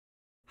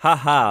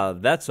Haha,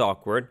 that's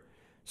awkward.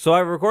 So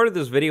I recorded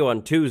this video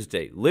on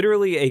Tuesday,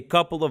 literally a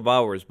couple of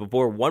hours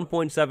before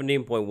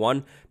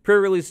 1.17.1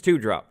 pre-release 2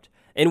 dropped.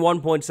 In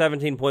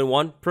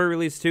 1.17.1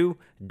 pre-release 2,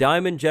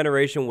 Diamond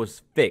Generation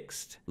was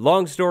fixed.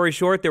 Long story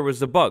short, there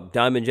was a bug.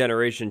 Diamond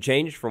Generation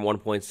changed from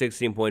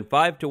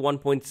 1.16.5 to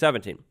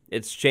 1.17.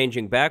 It's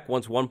changing back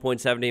once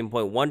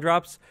 1.17.1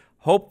 drops,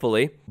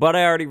 hopefully, but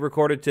I already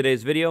recorded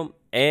today's video,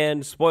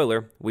 and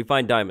spoiler, we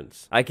find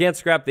diamonds. I can't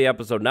scrap the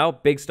episode now,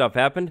 big stuff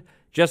happened.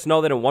 Just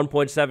know that in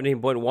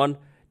 1.17.1,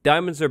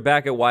 diamonds are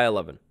back at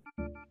Y11.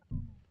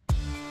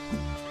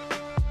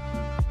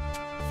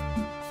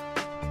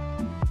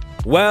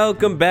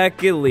 Welcome back,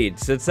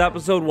 Elites. It's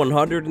episode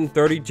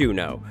 132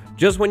 now.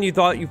 Just when you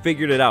thought you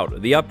figured it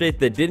out, the update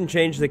that didn't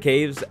change the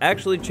caves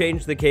actually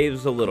changed the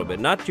caves a little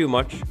bit. Not too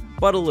much,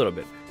 but a little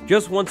bit.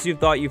 Just once you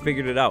thought you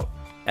figured it out.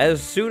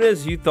 As soon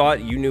as you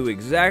thought you knew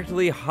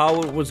exactly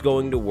how it was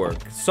going to work,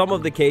 some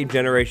of the cave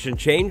generation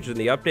changed in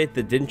the update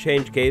that didn't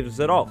change caves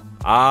at all.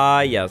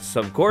 Ah yes,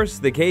 of course,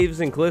 the caves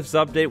and cliffs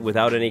update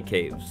without any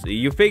caves.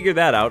 You figure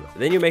that out,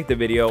 then you make the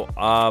video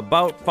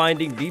about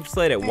finding deep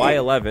slate at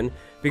Y11,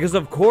 because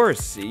of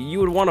course, you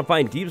would want to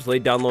find deep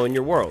slate down low in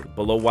your world,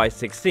 below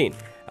Y16.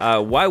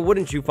 Why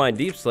wouldn't you find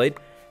deep slate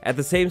at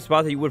the same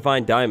spot that you would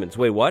find diamonds?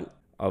 Wait, what?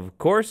 Of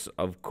course.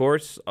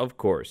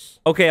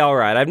 Okay,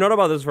 alright, I've known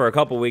about this for a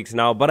couple weeks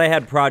now, but I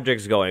had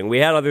projects going. We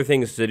had other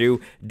things to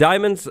do.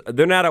 Diamonds,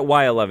 they're not at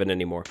Y11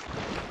 anymore.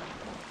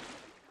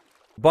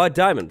 But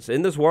diamonds,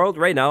 in this world,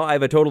 right now, I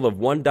have a total of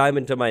 1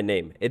 diamond to my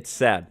name. It's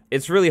sad.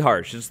 It's really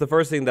harsh. It's the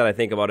first thing that I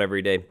think about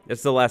every day.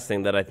 It's the last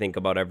thing that I think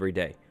about every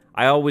day.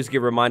 I always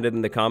get reminded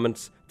in the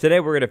comments. Today,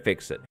 we're gonna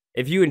fix it.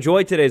 If you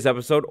enjoyed today's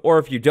episode, or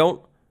if you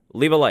don't,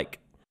 leave a like.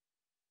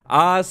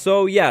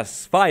 So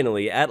yes,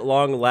 finally, at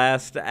long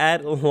last,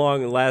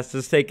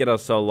 it's taken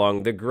us so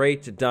long, the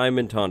great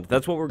diamond hunt.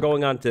 That's what we're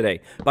going on today.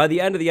 By the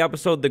end of the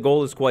episode, the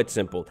goal is quite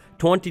simple.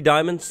 20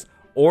 diamonds,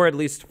 or at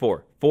least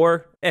 5.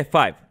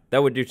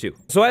 That would do 2.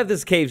 So I have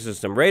this cave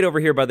system right over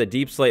here by the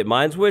deep slate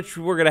mines, which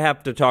we're gonna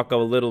have to talk a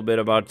little bit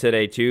about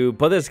today too,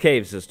 but this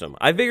cave system.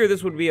 I figured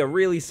this would be a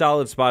really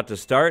solid spot to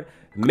start.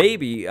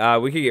 Maybe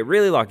we could get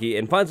really lucky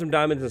and find some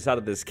diamonds inside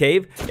of this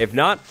cave. If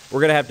not, we're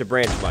gonna have to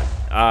branch mine.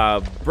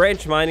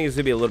 Branch mining is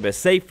gonna be a little bit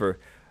safer,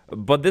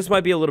 but this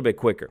might be a little bit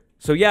quicker.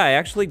 So yeah, I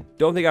actually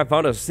don't think I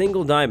found a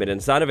single diamond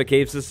inside of a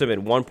cave system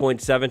in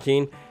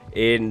 1.17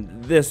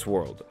 in this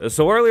world.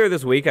 So earlier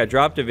this week, I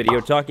dropped a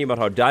video talking about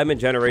how diamond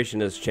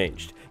generation has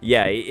changed.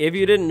 Yeah, if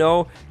you didn't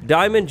know,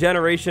 diamond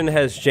generation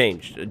has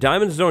changed.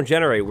 Diamonds don't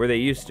generate where they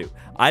used to.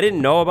 I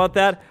didn't know about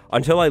that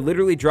until I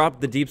literally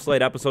dropped the deep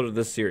slate episode of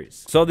this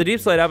series. So the deep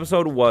slate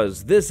episode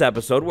was this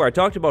episode where I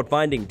talked about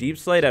finding deep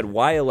slate at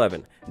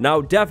Y11.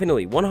 Now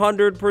definitely,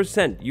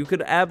 100%, you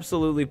could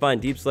absolutely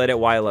find deep slate at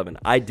Y11.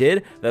 I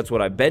did, that's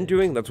what I've been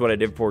doing, that's what I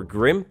did for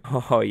Grim.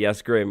 Oh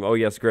yes, Grim,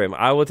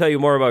 I will tell you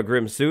more about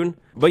Grim soon.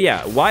 But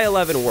yeah,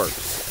 Y11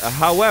 works.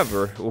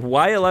 However,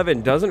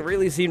 Y11 doesn't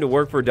really seem to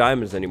work for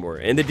diamonds anymore.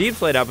 In the deep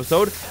slate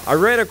episode, I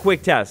ran a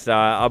quick test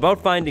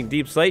about finding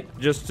deep slate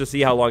just to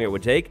see how long it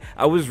would take.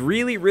 I was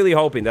really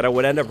hoping that I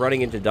would end up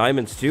running into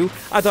diamonds too.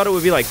 I thought it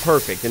would be like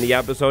perfect in the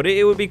episode.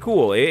 It would be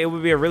cool. It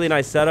would be a really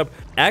nice setup.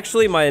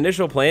 Actually, my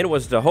initial plan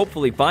was to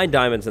hopefully find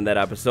diamonds in that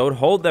episode,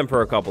 hold them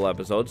for a couple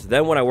episodes.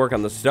 Then when I work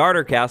on the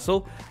starter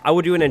castle, I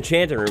would do an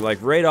enchanting room like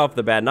right off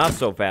the bat. Not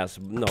so fast.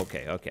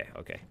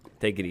 Okay.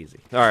 Take it easy.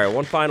 Alright,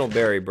 one final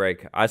berry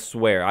break. I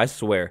swear.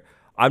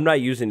 I'm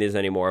not using these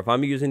anymore. If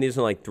I'm using these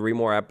in like 3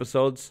 more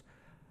episodes,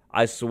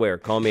 I swear,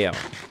 call me out.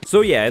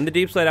 So yeah, in the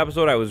deep slate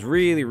episode, I was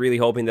really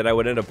hoping that I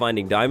would end up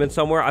finding diamonds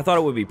somewhere. I thought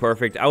it would be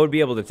perfect. I would be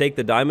able to take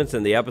the diamonds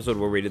in the episode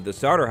where we did the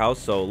starter house.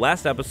 So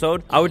last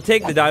episode, I would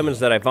take the diamonds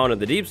that I found in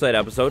the deep slate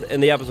episode,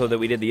 in the episode that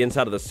we did the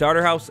inside of the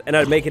starter house, and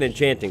I'd make an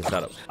enchanting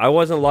setup. I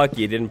wasn't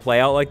lucky, it didn't play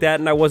out like that,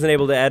 and I wasn't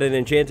able to add an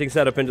enchanting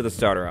setup into the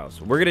starter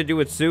house. We're gonna do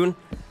it soon,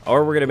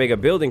 or we're gonna make a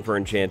building for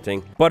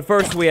enchanting. But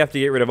first, we have to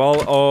get rid of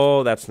all.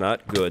 Oh, that's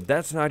not good.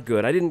 That's not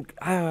good. I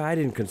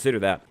didn't consider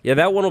that. Yeah,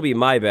 that one will be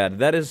my bad.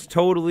 That is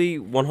totally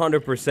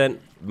 100%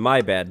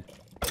 my bad.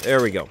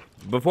 There we go.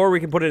 Before we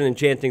can put an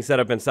enchanting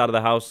setup inside of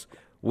the house,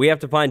 we have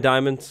to find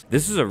diamonds.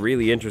 This is a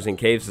really interesting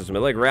cave system. It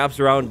like wraps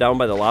around down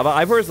by the lava.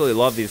 I personally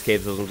love these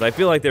cave systems. I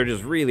feel like they're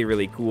just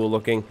really cool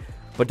looking.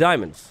 But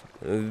diamonds,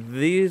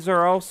 these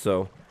are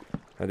also,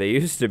 they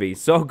used to be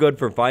so good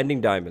for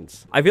finding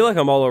diamonds. I feel like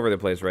I'm all over the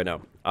place right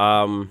now.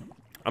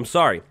 I'm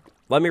sorry.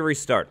 Let me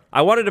restart.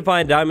 I wanted to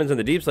find diamonds in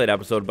the deep slate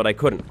episode, but I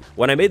couldn't.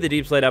 When I made the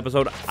deep slate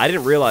episode, I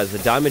didn't realize the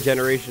diamond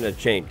generation had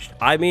changed.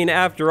 I mean,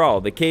 after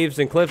all, the caves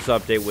and cliffs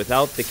update,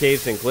 without the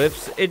caves and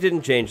cliffs, it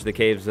didn't change the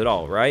caves at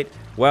all, right?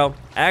 Well,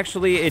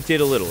 actually, it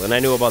did a little, and I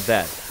knew about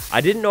that. I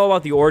didn't know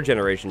about the ore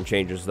generation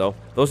changes, though.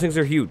 Those things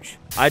are huge.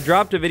 I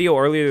dropped a video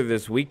earlier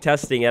this week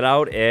testing it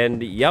out,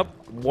 and yep,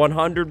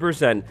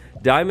 100%.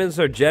 Diamonds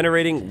are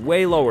generating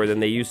way lower than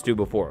they used to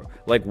before.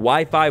 Like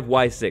Y5,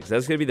 Y6.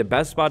 That's going to be the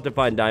best spot to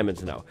find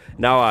diamonds now.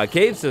 Now,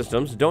 cave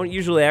systems don't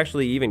usually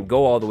actually even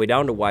go all the way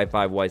down to Y5,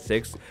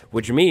 Y6,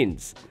 which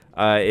means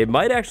it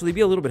might actually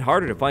be a little bit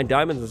harder to find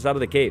diamonds inside of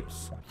the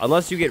caves.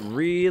 Unless you get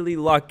really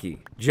lucky,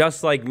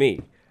 just like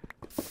me.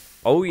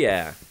 Oh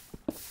yeah.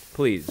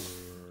 Please.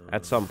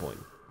 At some point.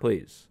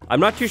 Please.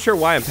 I'm not too sure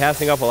why I'm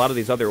passing up a lot of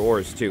these other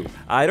ores, too.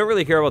 I don't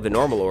really care about the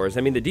normal ores.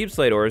 I mean, the deep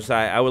slate ores,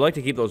 I would like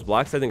to keep those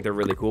blocks. I think they're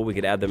really cool. We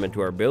could add them into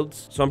our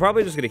builds. So I'm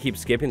probably just going to keep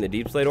skipping the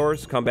deep slate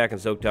ores, come back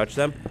and soak touch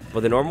them.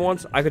 But the normal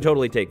ones, I could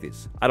totally take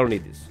these. I don't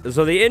need these.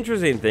 So the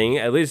interesting thing,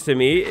 at least to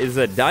me, is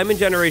that diamond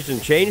generation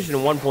changed in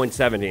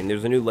 1.17.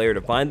 There's a new layer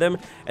to find them.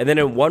 And then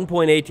in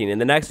 1.18, in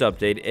the next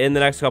update, in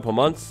the next couple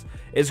months,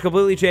 it's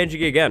completely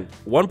changing again.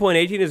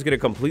 1.18 is going to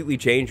completely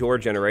change ore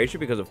generation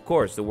because, of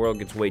course, the world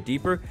gets way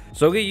deeper.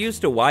 So get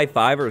used to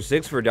Y5 or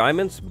 6 for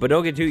diamonds, but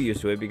don't get too used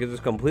to it because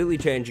it's completely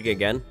changing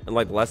again in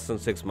like less than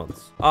 6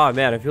 months. Oh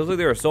man, it feels like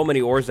there are so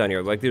many ores down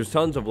here. Like there's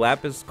tons of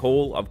lapis,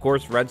 coal, of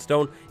course,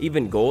 redstone,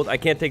 even gold. I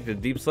can't take the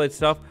deep slate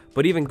stuff,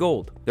 but even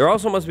gold. There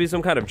also must be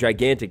some kind of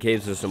gigantic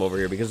cave system over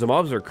here because the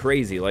mobs are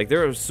crazy. Like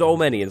there are so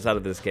many inside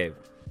of this cave.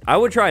 I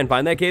would try and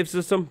find that cave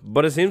system,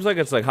 but it seems like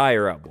it's like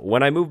higher up.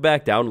 When I move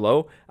back down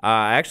low,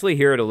 I actually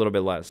hear it a little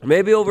bit less.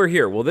 Maybe over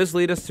here. Will this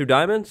lead us to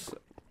diamonds?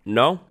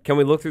 No. Can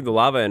we look through the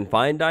lava and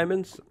find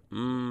diamonds?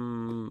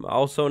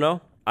 Also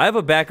no. I have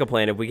a backup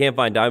plan if we can't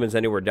find diamonds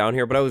anywhere down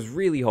here, but I was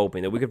really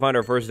hoping that we could find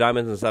our first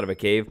diamonds inside of a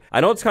cave.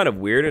 I know it's kind of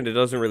weird and it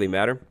doesn't really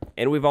matter.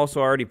 And we've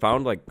also already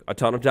found like a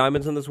ton of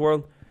diamonds in this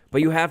world. But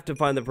you have to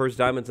find the first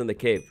diamonds in the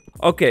cave.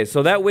 Okay,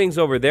 so that wing's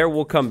over there.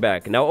 We'll come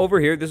back. Now, over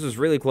here, this is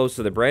really close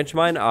to the branch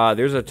mine.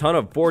 There's a ton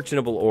of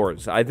fortunable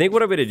ores. I think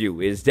what I'm going to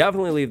do is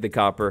definitely leave the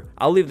copper.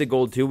 I'll leave the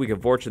gold, too. We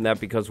can fortune that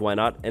because why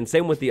not? And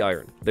same with the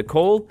iron. The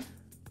coal,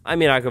 I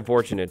mean, I can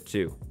fortune it,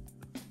 too.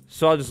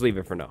 So I'll just leave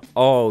it for now.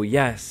 Oh,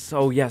 yes.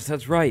 Oh, yes,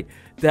 that's right.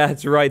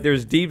 That's right.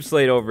 There's deep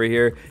slate over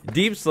here.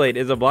 Deep slate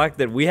is a block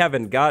that we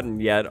haven't gotten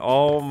yet.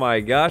 Oh, my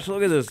gosh.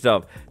 Look at this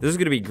stuff. This is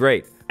going to be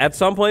great. At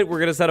some point, we're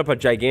going to set up a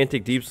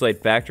gigantic deep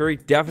slate factory.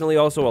 Definitely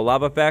also a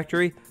lava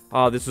factory.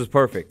 Oh, this is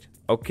perfect.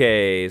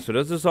 Okay, so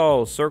does this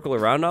all circle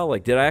around now?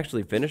 Like, did I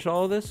actually finish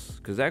all of this?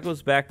 Because that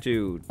goes back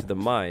to the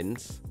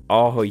mines.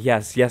 Oh,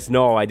 yes, yes.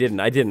 No, I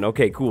didn't.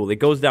 Okay, cool. It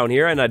goes down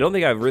here, and I don't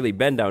think I've really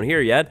been down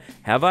here yet.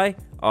 Have I?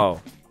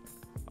 Oh.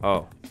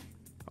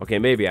 Okay,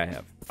 maybe I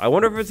have. I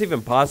wonder if it's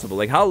even possible.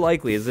 Like, how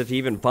likely is it to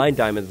even find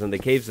diamonds in the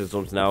cave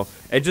systems now?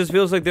 It just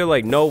feels like they're,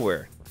 like,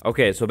 nowhere.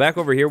 Okay, so back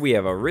over here, we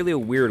have a really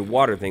weird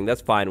water thing.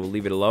 That's fine. We'll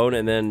leave it alone.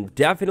 And then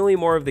definitely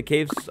more of the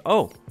caves.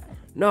 Oh,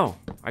 no.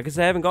 I guess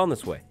I haven't gone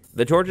this way.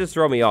 The torches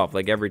throw me off,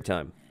 like, every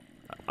time.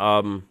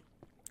 I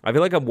feel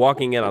like I'm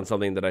walking in on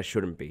something that I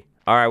shouldn't be.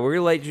 All right, we're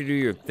going to let you do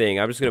your thing.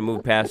 I'm just going to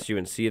move past you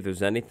and see if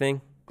there's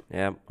anything.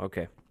 Yeah,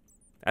 okay.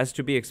 As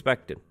to be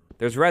expected.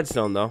 There's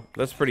redstone, though.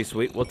 That's pretty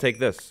sweet. We'll take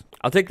this.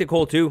 I'll take the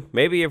coal, too.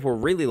 Maybe if we're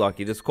really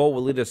lucky, this coal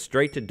will lead us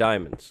straight to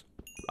diamonds.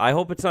 I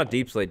hope it's not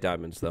deep slate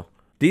diamonds, though.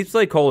 Deep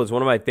slate coal is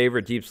one of my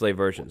favorite deep slate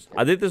versions.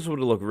 I think this would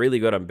look really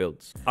good on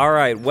builds. All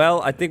right,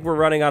 well, I think we're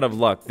running out of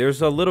luck.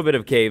 There's a little bit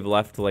of cave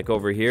left, like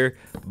over here.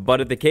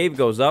 But if the cave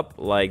goes up,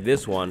 like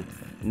this one,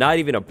 not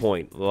even a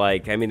point.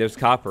 Like, I mean, there's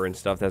copper and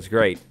stuff. That's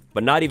great.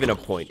 But not even a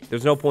point.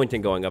 There's no point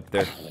in going up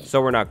there.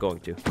 So we're not going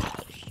to.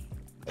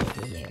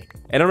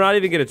 And I'm not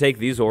even going to take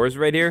these ores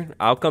right here.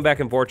 I'll come back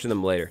and fortune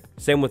them later.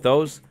 Same with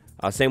those.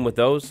 Same with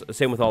those.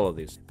 Same with all of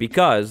these.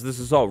 Because this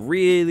is all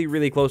really,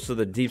 really close to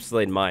the deep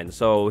slate mine.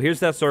 So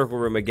here's that circle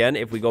room again.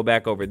 If we go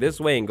back over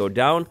this way and go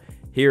down,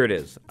 here it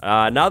is.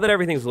 Now that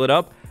everything's lit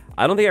up,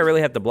 I don't think I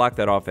really have to block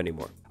that off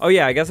anymore. Oh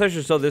yeah, I guess I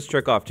should show this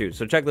trick off too.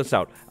 So check this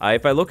out.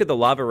 If I look at the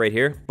lava right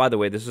here, by the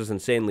way, this is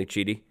insanely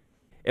cheaty.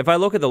 If I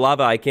look at the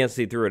lava, I can't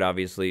see through it,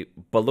 obviously.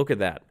 But look at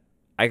that.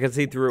 I can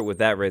see through it with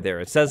that right there.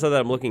 It says that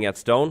I'm looking at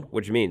stone,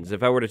 which means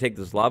if I were to take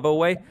this lava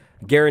away,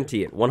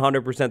 guarantee it,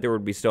 100% there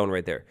would be stone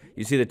right there.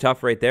 You see the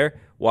tuff right there?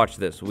 Watch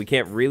this. We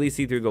can't really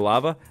see through the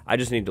lava. I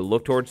just need to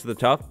look towards the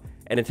tuff,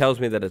 and it tells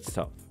me that it's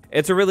tough.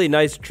 It's a really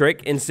nice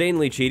trick,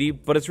 insanely cheaty,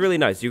 but it's really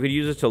nice. You could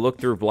use it to look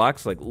through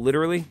blocks, like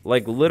literally,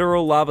 like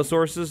literal lava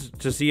sources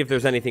to see if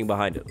there's anything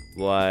behind it,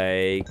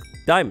 like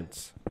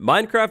diamonds.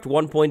 Minecraft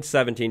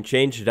 1.17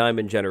 changed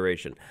diamond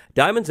generation.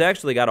 Diamonds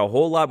actually got a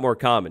whole lot more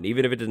common,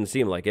 even if it didn't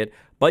seem like it,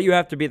 but you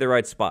have to be the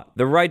right spot.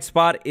 The right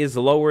spot is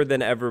lower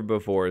than ever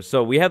before.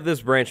 So we have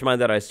this branch mine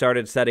that I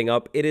started setting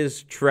up. It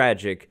is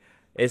tragic.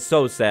 It's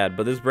so sad,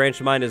 but this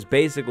branch mine is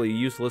basically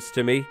useless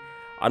to me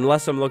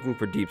unless I'm looking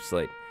for deep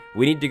slate.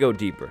 We need to go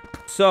deeper.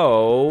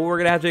 So we're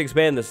going to have to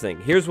expand this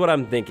thing. Here's what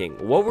I'm thinking.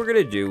 What we're going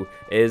to do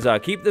is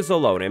keep this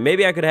alone. And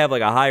maybe I could have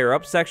like a higher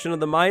up section of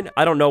the mine.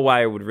 I don't know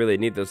why I would really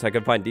need this. I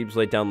could find deep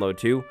slate down low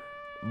too.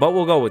 But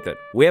we'll go with it.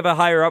 We have a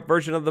higher up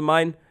version of the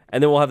mine.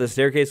 And then we'll have the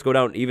staircase go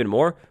down even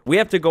more. We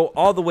have to go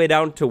all the way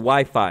down to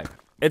Y5.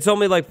 It's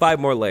only like 5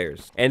 more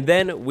layers. And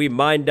then we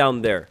mine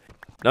down there.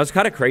 Now, it's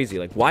kind of crazy.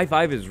 Like,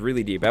 Y5 is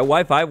really deep. At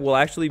Y5, we'll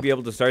actually be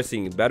able to start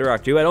seeing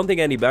bedrock, too. I don't think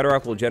any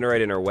bedrock will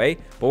generate in our way,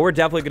 but we're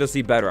definitely going to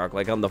see bedrock,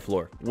 like, on the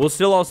floor. We'll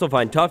still also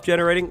find tuff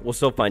generating. We'll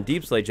still find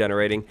deep slate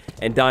generating,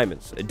 and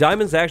diamonds.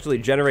 Diamonds actually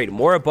generate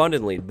more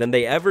abundantly than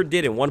they ever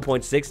did in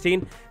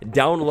 1.16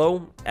 down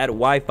low at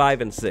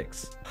Y5 and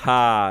 6.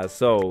 Ha,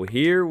 so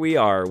here we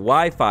are,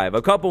 Y5,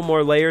 a couple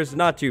more layers,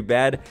 not too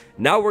bad.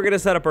 Now we're going to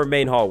set up our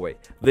main hallway.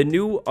 The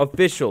new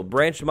official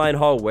branch mine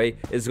hallway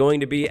is going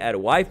to be at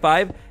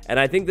Y5, and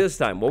I think this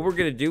time what we're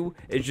going to do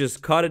is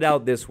just cut it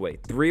out this way.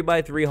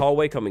 3x3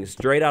 hallway coming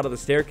straight out of the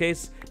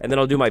staircase, and then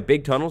I'll do my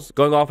big tunnels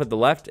going off at the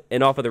left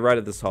and off at the right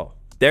of this hall.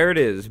 There it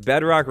is,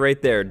 bedrock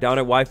right there, down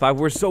at Y5.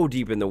 We're so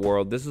deep in the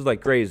world. This is like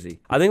crazy.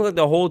 I think like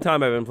the whole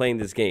time I've been playing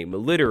this game,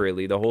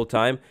 literally the whole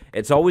time,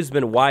 it's always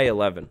been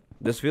Y11.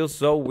 This feels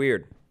so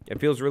weird.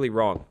 It feels really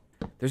wrong.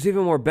 There's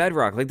even more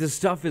bedrock. Like, this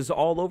stuff is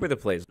all over the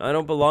place. I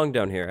don't belong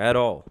down here at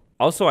all.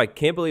 Also, I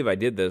can't believe I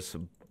did this,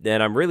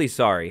 and I'm really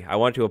sorry. I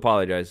want to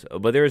apologize,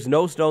 but there is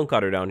no stone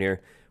cutter down here,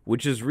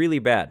 which is really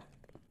bad.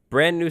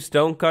 Brand new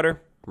stone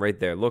cutter right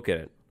there. Look at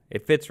it.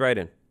 It fits right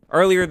in.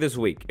 Earlier this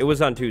week, it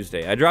was on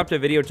Tuesday, I dropped a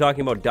video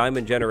talking about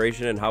diamond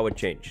generation and how it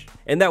changed.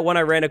 In that one,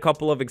 I ran a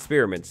couple of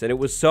experiments, and it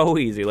was so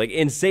easy, like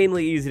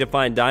insanely easy to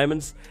find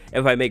diamonds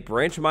if I make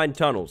branch mine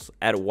tunnels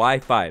at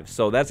Y5.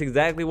 So that's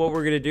exactly what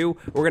we're going to do.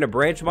 We're going to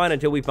branch mine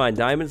until we find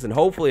diamonds, and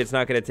hopefully it's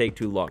not going to take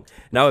too long.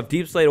 Now, if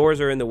deep slate ores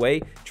are in the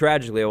way,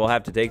 tragically, I will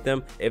have to take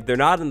them. If they're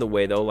not in the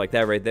way, though, like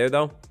that right there,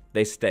 though,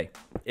 they stay.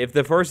 If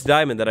the first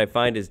diamond that I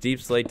find is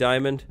deep slate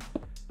diamond,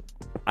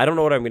 I don't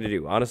know what I'm going to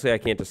do. Honestly, I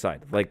can't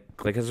decide. Like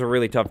it's a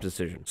really tough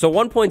decision. So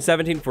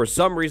 1.17 for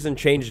some reason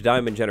changed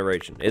diamond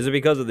generation. Is it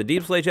because of the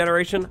deep slate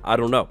generation? I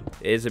don't know.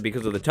 Is it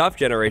because of the tough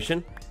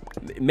generation?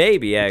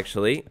 Maybe,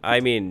 actually.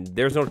 I mean,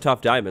 there's no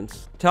tough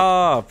diamonds.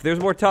 Tough. There's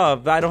more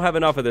tough. I don't have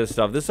enough of this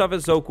stuff. This stuff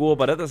is so cool,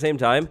 but at the same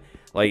time,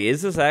 like,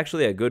 is this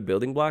actually a good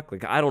building block?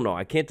 Like, I don't know.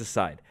 I can't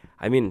decide.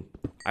 I mean,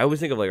 I always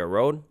think of, like, a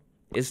road.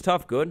 Is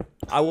tough good?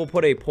 I will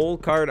put a poll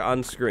card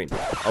on screen.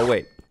 Oh,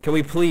 wait. Can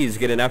we please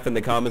get an F in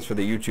the comments for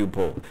the YouTube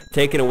poll?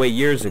 Taken away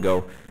years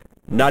ago.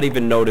 Not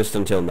even noticed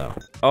until now.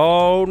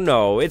 Oh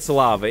no, it's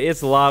lava,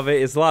 it's lava,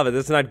 it's lava.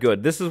 That's not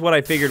good. This is what I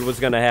figured was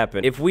gonna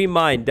happen. If we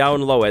mine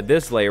down low at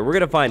this layer, we're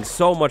gonna find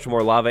so much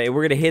more lava, and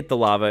we're gonna hit the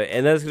lava,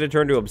 and then it's gonna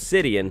turn to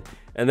obsidian,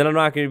 and then I'm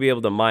not gonna be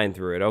able to mine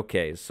through it.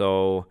 Okay,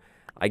 so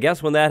I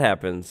guess when that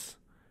happens,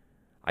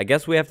 I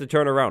guess we have to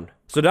turn around.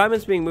 So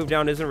diamonds being moved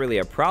down isn't really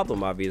a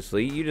problem,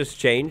 obviously. You just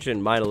change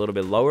and mine a little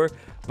bit lower.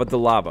 But the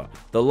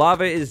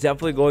lava is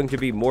definitely going to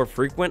be more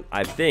frequent,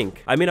 I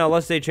think. I mean,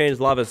 unless they change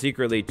lava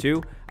secretly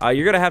too,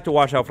 you're going to have to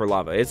watch out for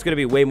lava. It's going to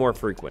be way more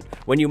frequent.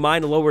 When you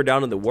mine lower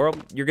down in the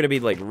world, you're going to be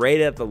like right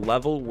at the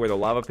level where the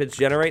lava pits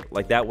generate,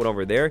 like that one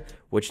over there.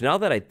 Which now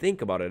that I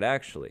think about it,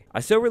 actually,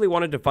 I still really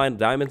wanted to find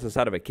diamonds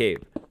inside of a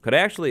cave. Could I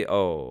actually?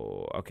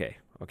 Oh, okay.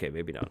 Okay,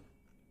 maybe not.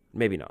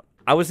 Maybe not.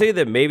 I would say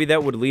that maybe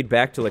that would lead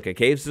back to like a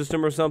cave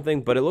system or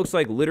something, but it looks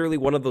like literally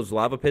one of those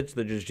lava pits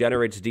that just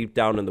generates deep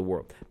down in the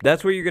world.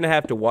 That's where you're going to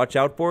have to watch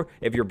out for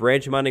if you're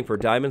branch mining for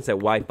diamonds at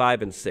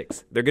Y5 and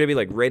 6. They're going to be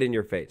like right in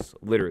your face,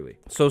 literally.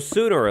 So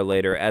sooner or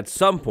later, at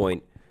some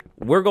point,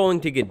 we're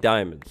going to get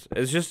diamonds.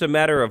 It's just a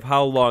matter of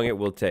how long it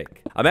will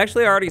take. I'm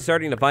actually already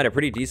starting to find a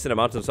pretty decent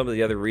amount of some of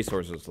the other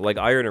resources, like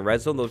iron and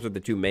redstone. Those are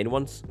the two main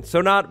ones. So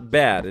not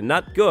bad and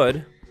not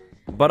good,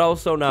 but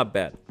also not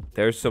bad.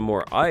 There's some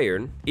more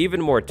iron,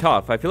 even more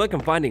tough. I feel like I'm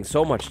finding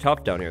so much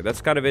tough down here. That's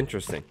kind of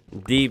interesting.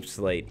 Deep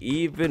slate,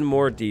 even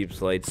more deep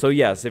slate. So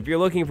yes, if you're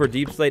looking for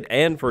deep slate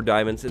and for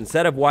diamonds,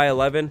 instead of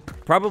Y11,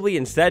 probably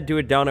instead do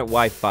it down at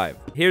Y5.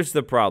 Here's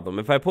the problem.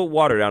 If I put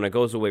water down, it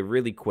goes away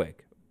really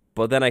quick.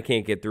 But then I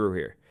can't get through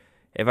here.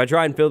 If I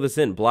try and fill this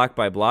in block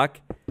by block,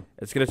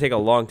 it's going to take a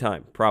long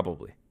time,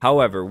 probably.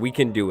 However, we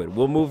can do it.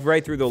 We'll move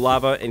right through the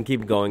lava and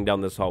keep going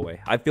down this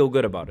hallway. I feel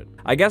good about it.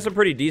 I guess a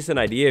pretty decent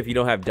idea if you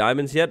don't have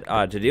diamonds yet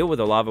to deal with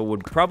the lava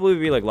would probably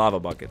be like lava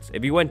buckets.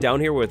 If you went down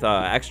here with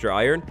extra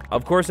iron,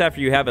 of course, after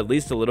you have at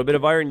least a little bit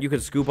of iron, you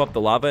could scoop up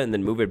the lava and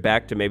then move it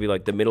back to maybe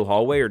like the middle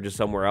hallway or just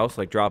somewhere else,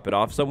 like drop it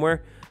off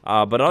somewhere.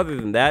 But other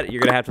than that, you're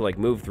going to have to like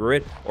move through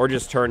it or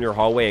just turn your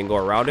hallway and go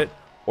around it.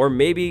 Or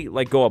maybe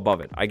like go above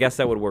it. I guess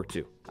that would work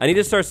too. I need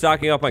to start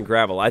stocking up on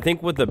gravel. I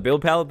think with the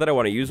build palette that I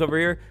want to use over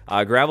here,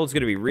 gravel is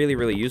going to be really,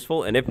 really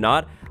useful. And if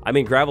not, I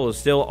mean, gravel is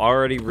still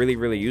already really,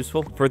 really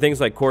useful for things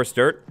like coarse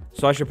dirt.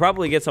 So I should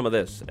probably get some of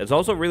this. It's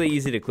also really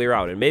easy to clear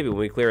out. And maybe when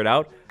we clear it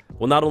out,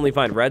 we'll not only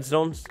find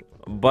redstones,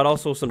 but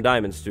also some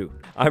diamonds too.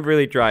 I'm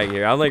really trying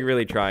here. I'm like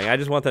really trying. I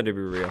just want that to be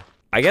real.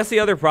 I guess the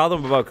other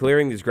problem about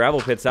clearing these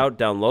gravel pits out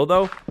down low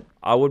though,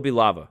 would be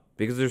lava.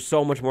 Because there's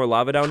so much more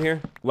lava down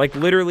here. Like,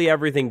 literally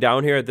everything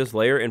down here at this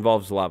layer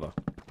involves lava.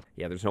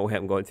 Yeah, there's no way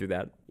I'm going through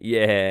that.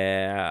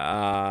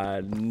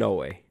 Yeah, no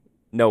way.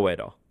 No way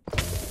at all.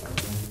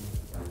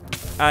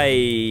 I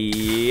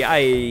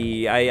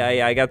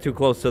got too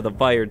close to the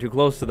fire. Too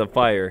close to the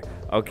fire.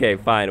 Okay,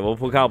 fine. We'll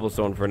put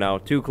cobblestone for now.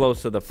 Too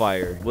close to the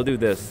fire. We'll do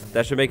this.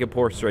 That should make it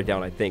pour straight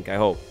down, I think. I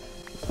hope.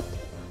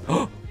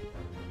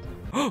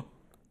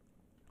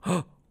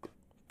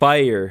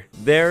 Fire.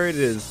 There it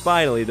is.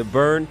 Finally, the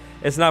burn.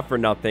 It's not for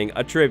nothing.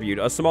 A tribute.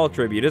 A small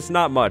tribute. It's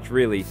not much,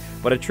 really,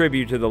 but a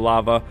tribute to the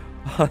lava.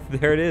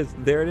 There it is.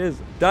 There it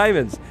is.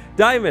 Diamonds.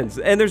 Diamonds.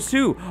 And there's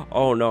two.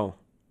 Oh, no.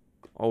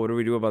 Oh, what do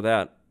we do about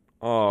that?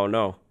 Oh,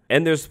 no.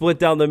 And they're split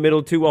down the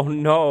middle, too. Oh,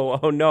 no.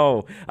 Oh,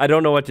 no. I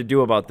don't know what to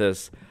do about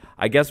this.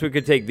 I guess we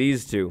could take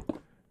these two.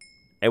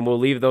 and we'll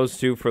leave those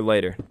two for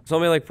later. It's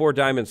only like 4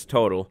 diamonds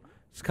total.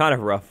 It's kind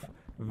of rough,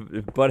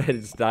 but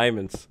it's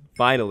diamonds.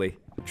 Finally.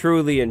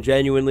 Truly and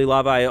genuinely,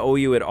 Lava, I owe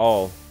you it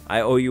all.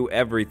 I owe you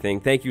everything.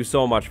 Thank you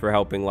so much for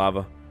helping,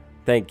 Lava.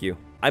 Thank you.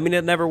 I mean,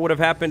 it never would have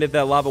happened if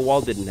that lava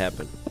wall didn't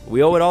happen.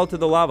 We owe it all to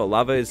the lava.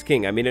 Lava is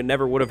king. I mean, it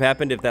never would have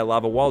happened if that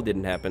lava wall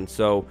didn't happen.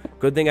 So,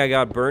 good thing I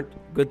got burnt.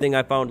 Good thing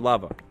I found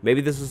lava.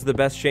 Maybe this is the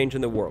best change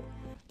in the world.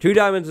 2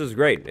 diamonds is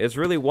great. It's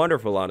really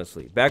wonderful,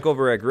 honestly. Back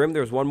over at Grim,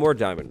 there's 1 more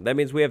diamond. That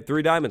means we have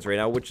 3 diamonds right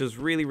now, which is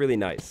really, really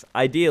nice.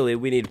 Ideally,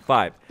 we need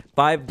 5.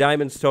 5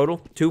 diamonds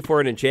total, 2 for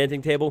an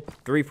enchanting table,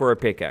 3 for a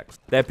pickaxe.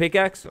 That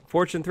pickaxe,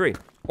 fortune 3.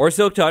 Or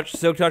silk touch.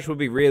 Silk touch would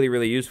be really,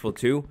 really useful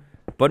too.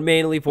 But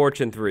mainly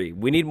fortune 3.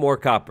 We need more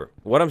copper.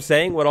 What I'm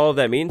saying, what all of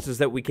that means is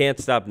that we can't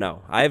stop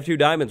now. I have 2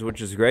 diamonds,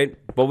 which is great,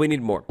 but we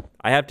need more.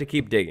 I have to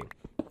keep digging.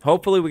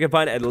 Hopefully we can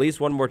find at least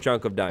 1 more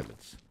chunk of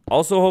diamonds.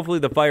 Also, hopefully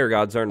the fire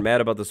gods aren't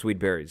mad about the sweet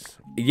berries.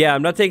 Yeah,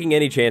 I'm not taking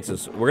any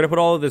chances. We're gonna put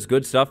all of this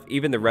good stuff,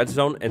 even the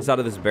redstone, inside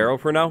of this barrel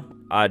for now.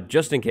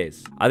 Just in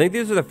case. I think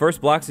these are the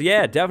first blocks.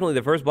 Yeah, definitely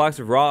the first blocks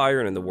of raw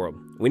iron in the world.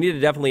 We need to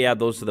definitely add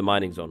those to the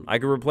mining zone. I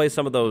could replace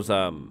some of those,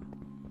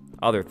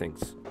 other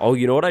things. Oh,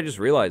 you know what I just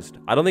realized?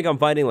 I don't think I'm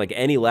finding, like,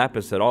 any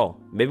lapis at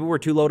all. Maybe we're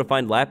too low to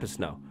find lapis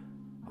now.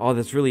 Oh,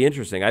 that's really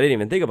interesting. I didn't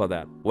even think about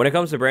that. When it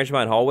comes to branch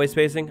mine hallway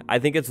spacing, I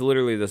think it's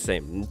literally the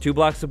same. 2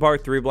 blocks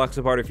apart, 3 blocks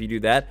apart if you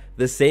do that.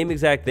 The same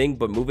exact thing,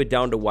 but move it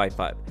down to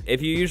Y5.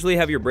 If you usually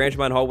have your branch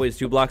mine hallways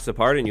 2 blocks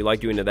apart and you like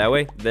doing it that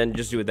way, then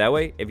just do it that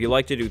way. If you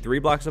like to do 3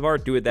 blocks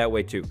apart, do it that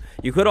way too.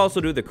 You could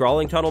also do the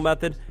crawling tunnel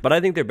method, but I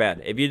think they're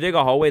bad. If you dig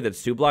a hallway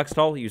that's 2 blocks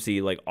tall, you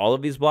see like all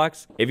of these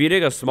blocks. If you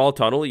dig a small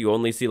tunnel, you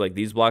only see like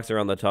these blocks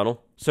around the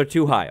tunnel. So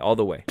 2 high all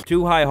the way.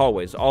 2 high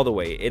hallways all the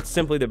way. It's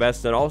simply the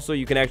best, and also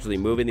you can actually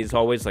move in these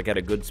hallways like at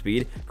a good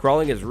speed.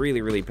 Crawling is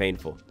really, really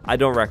painful. I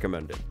don't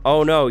recommend it.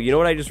 Oh no, you know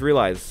what I just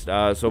realized?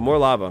 So more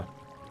lava.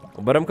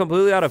 But I'm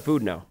completely out of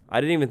food now. I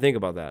didn't even think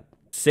about that.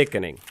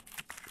 Sickening.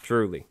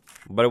 Truly.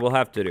 But it will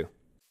have to do.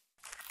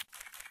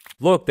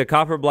 Look, the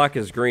copper block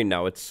is green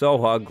now. It's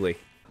so ugly.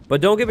 But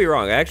don't get me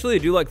wrong, I actually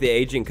do like the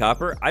aging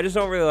copper. I just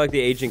don't really like the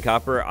aging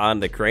copper on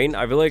the crane.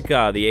 I feel like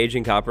the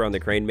aging copper on the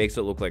crane makes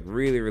it look like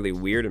really, really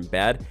weird and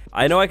bad.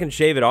 I know I can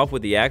shave it off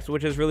with the axe,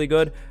 which is really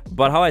good,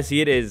 but how I see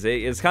it is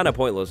it's kind of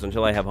pointless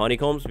until I have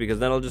honeycombs, because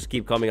then I'll just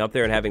keep coming up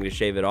there and having to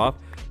shave it off.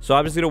 So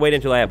I'm just going to wait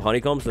until I have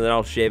honeycombs, and then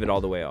I'll shave it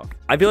all the way off.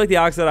 I feel like the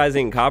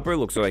oxidizing copper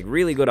looks like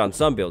really good on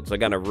some builds,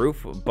 like on a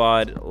roof,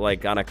 but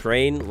like on a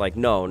crane, like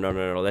no,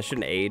 that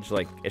shouldn't age.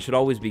 Like it should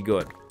always be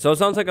good. So it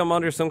sounds like I'm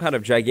under some kind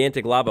of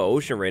gigantic lava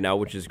ocean right now,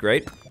 which is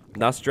great.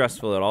 Not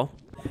stressful at all.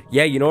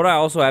 Yeah, you know what I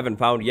also haven't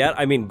found yet?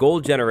 I mean,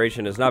 gold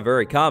generation is not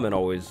very common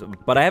always,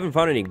 but I haven't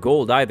found any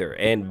gold either,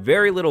 and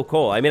very little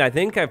coal. I mean, I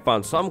think I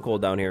found some coal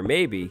down here,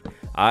 maybe.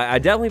 I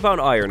definitely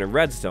found iron and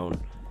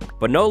redstone,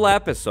 but no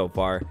lapis so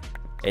far,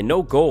 and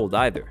no gold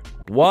either.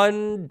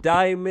 1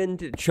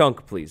 diamond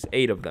chunk, please.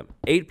 8 of them.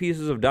 8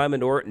 pieces of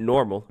diamond ore,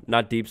 normal,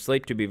 not deep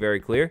slate, to be very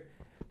clear.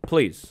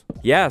 Please.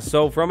 Yeah,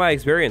 so from my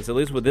experience, at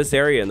least with this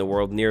area in the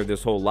world near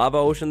this whole lava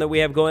ocean that we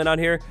have going on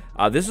here,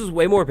 this is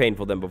way more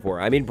painful than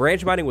before. I mean,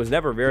 branch mining was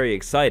never very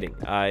exciting.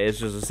 It's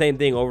just the same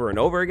thing over and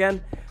over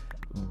again.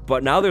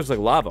 But now there's like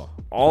lava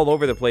all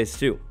over the place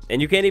too.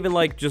 And you can't even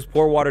like just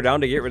pour water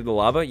down to get rid of the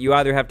lava. You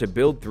either have to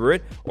build through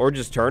it or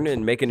just turn it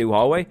and make a new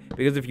hallway.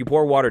 Because if you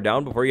pour water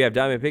down before you have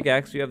diamond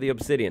pickaxe, you have the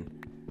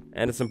obsidian.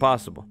 And it's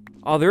impossible.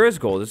 Oh, there is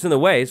gold. It's in the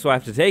way, so I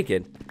have to take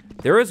it.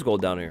 There is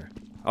gold down here.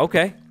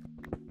 Okay.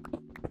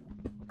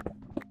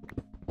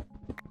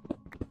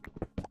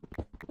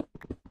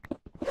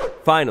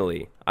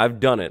 Finally, I've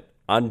done it.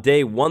 On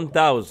day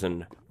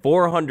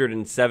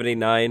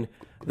 1479,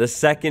 the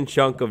second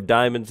chunk of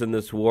diamonds in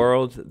this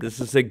world. This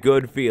is a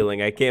good feeling.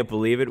 I can't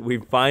believe it.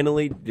 We've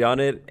finally done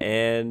it,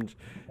 and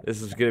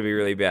this is going to be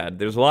really bad.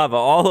 There's lava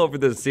all over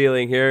the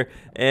ceiling here,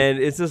 and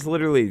it's just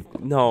literally,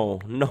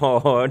 no.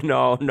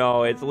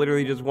 It's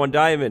literally just 1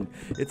 diamond.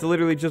 It's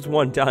literally just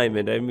 1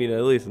 diamond. I mean,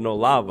 at least no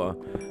lava.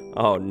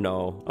 Oh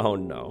no.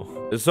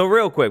 So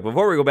real quick,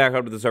 before we go back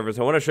up to the surface,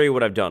 I want to show you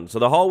what I've done. So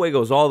the hallway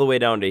goes all the way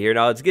down to here.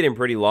 Now it's getting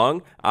pretty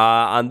long.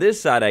 On this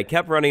side, I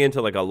kept running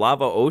into like a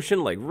lava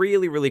ocean, like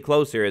really, really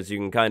close here, as you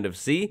can kind of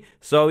see.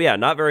 So yeah,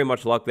 not very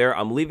much luck there.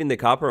 I'm leaving the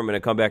copper. I'm going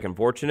to come back and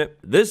fortunate.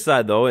 This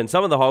side though, in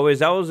some of the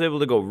hallways, I was able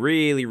to go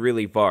really,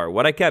 really far.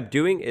 What I kept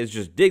doing is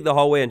just dig the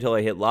hallway until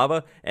I hit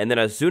lava. And then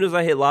as soon as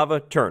I hit lava,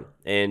 turn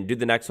and do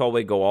the next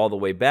hallway, go all the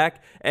way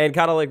back, and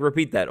kind of like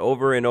repeat that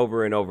over and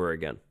over and over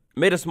again.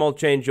 Made a small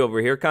change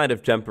over here, kind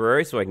of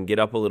temporary, so I can get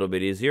up a little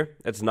bit easier.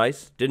 That's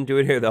nice. Didn't do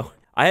it here, though.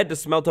 I had to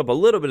smelt up a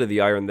little bit of the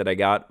iron that I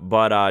got,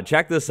 but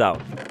check this out.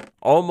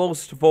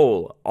 Almost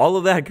full. All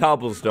of that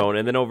cobblestone,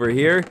 and then over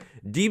here,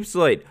 deep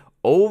slate.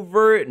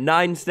 Over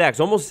 9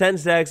 stacks, almost 10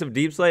 stacks of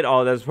deep slate.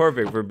 Oh, that's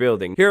perfect for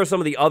building. Here are some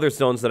of the other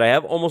stones that I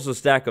have. Almost a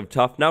stack of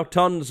tuff now.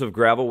 Tons of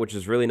gravel, which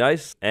is really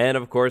nice. And,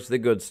 of course, the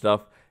good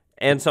stuff.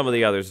 And some of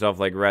the other stuff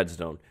like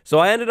redstone. So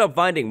I ended up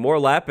finding more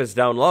lapis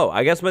down low.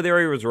 I guess my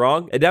theory was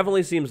wrong. It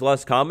definitely seems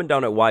less common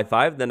down at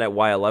Y5 than at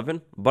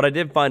Y11, but I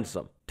did find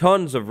some.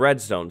 Tons of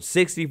redstone,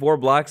 64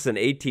 blocks and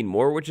 18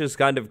 more, which is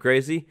kind of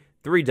crazy.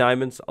 3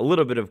 diamonds, a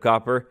little bit of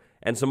copper,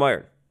 and some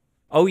iron.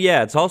 Oh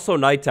yeah, it's also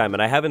nighttime,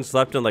 and I haven't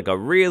slept in like a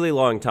really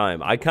long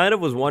time. I kind of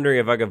was wondering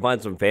if I could find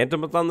some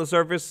phantoms on the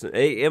surface.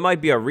 It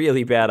might be a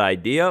really bad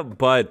idea,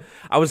 but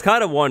I was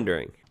kind of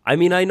wondering. I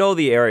mean, I know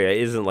the area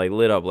isn't like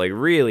lit up like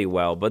really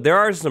well, but there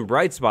are some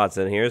bright spots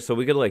in here, so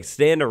we could like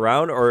stand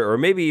around or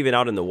maybe even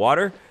out in the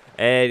water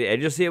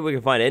and just see if we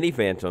can find any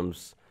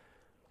phantoms.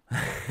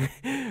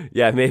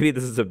 Yeah, maybe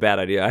this is a bad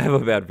idea. I have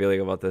a bad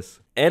feeling about this.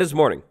 And it's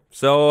morning,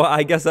 so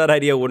I guess that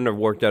idea wouldn't have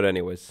worked out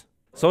anyways.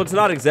 So it's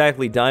not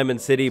exactly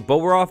Diamond City, but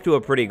we're off to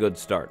a pretty good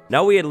start.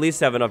 Now we at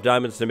least have enough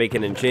diamonds to make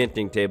an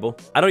enchanting table.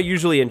 I don't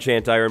usually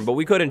enchant iron, but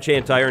we could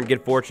enchant iron,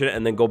 get fortunate,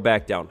 and then go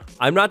back down.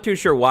 I'm not too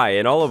sure why.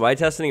 In all of my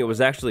testing, it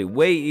was actually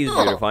way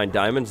easier to find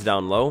diamonds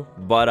down low,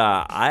 but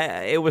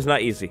it was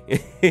not easy.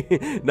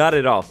 Not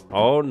at all.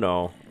 Oh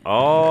no.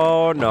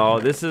 Oh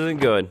no, this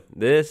isn't good.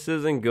 This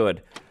isn't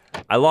good.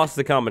 I lost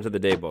the comment of the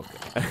day book.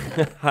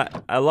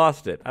 I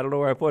lost it. I don't know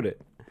where I put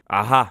it.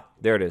 Aha,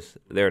 there it is.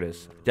 There it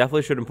is.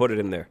 Definitely shouldn't put it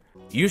in there.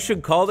 You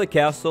should call the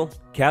castle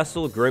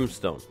Castle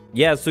Grimstone.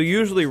 Yeah, so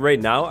usually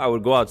right now I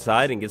would go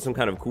outside and get some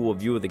kind of cool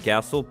view of the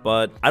castle,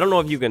 but I don't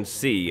know if you can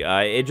see.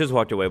 It just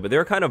walked away, but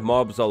there are kind of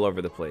mobs all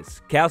over the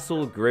place.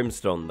 Castle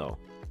Grimstone, though.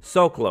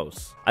 So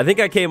close. I think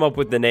I came up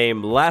with the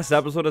name last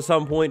episode at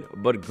some point,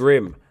 but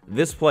Grim.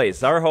 This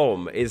place, our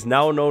home, is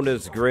now known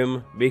as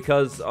Grim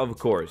because, of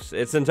course,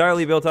 it's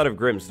entirely built out of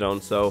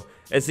Grimstone, so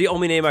it's the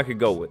only name I could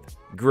go with.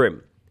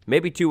 Grim.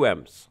 Maybe 2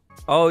 M's.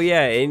 Oh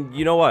yeah, and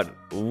you know what?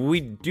 We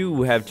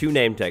do have 2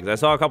 name tags. I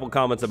saw a couple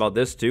comments about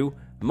this too.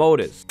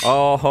 Modus.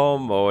 Oh,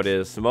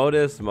 Modus.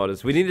 Modus,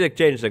 Modus. We need to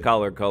change the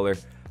color,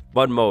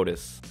 but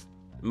Modus.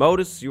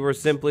 Modus, you were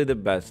simply the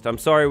best. I'm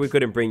sorry we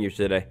couldn't bring you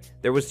today.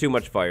 There was too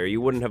much fire.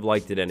 You wouldn't have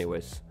liked it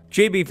anyways.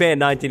 Chibi Fan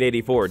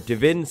 1984,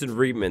 Divins and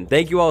Reedman,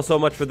 thank you all so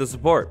much for the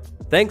support.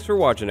 Thanks for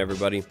watching,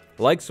 everybody.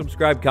 Like,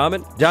 subscribe,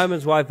 comment,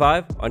 Diamonds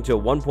Y5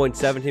 until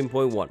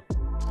 1.17.1.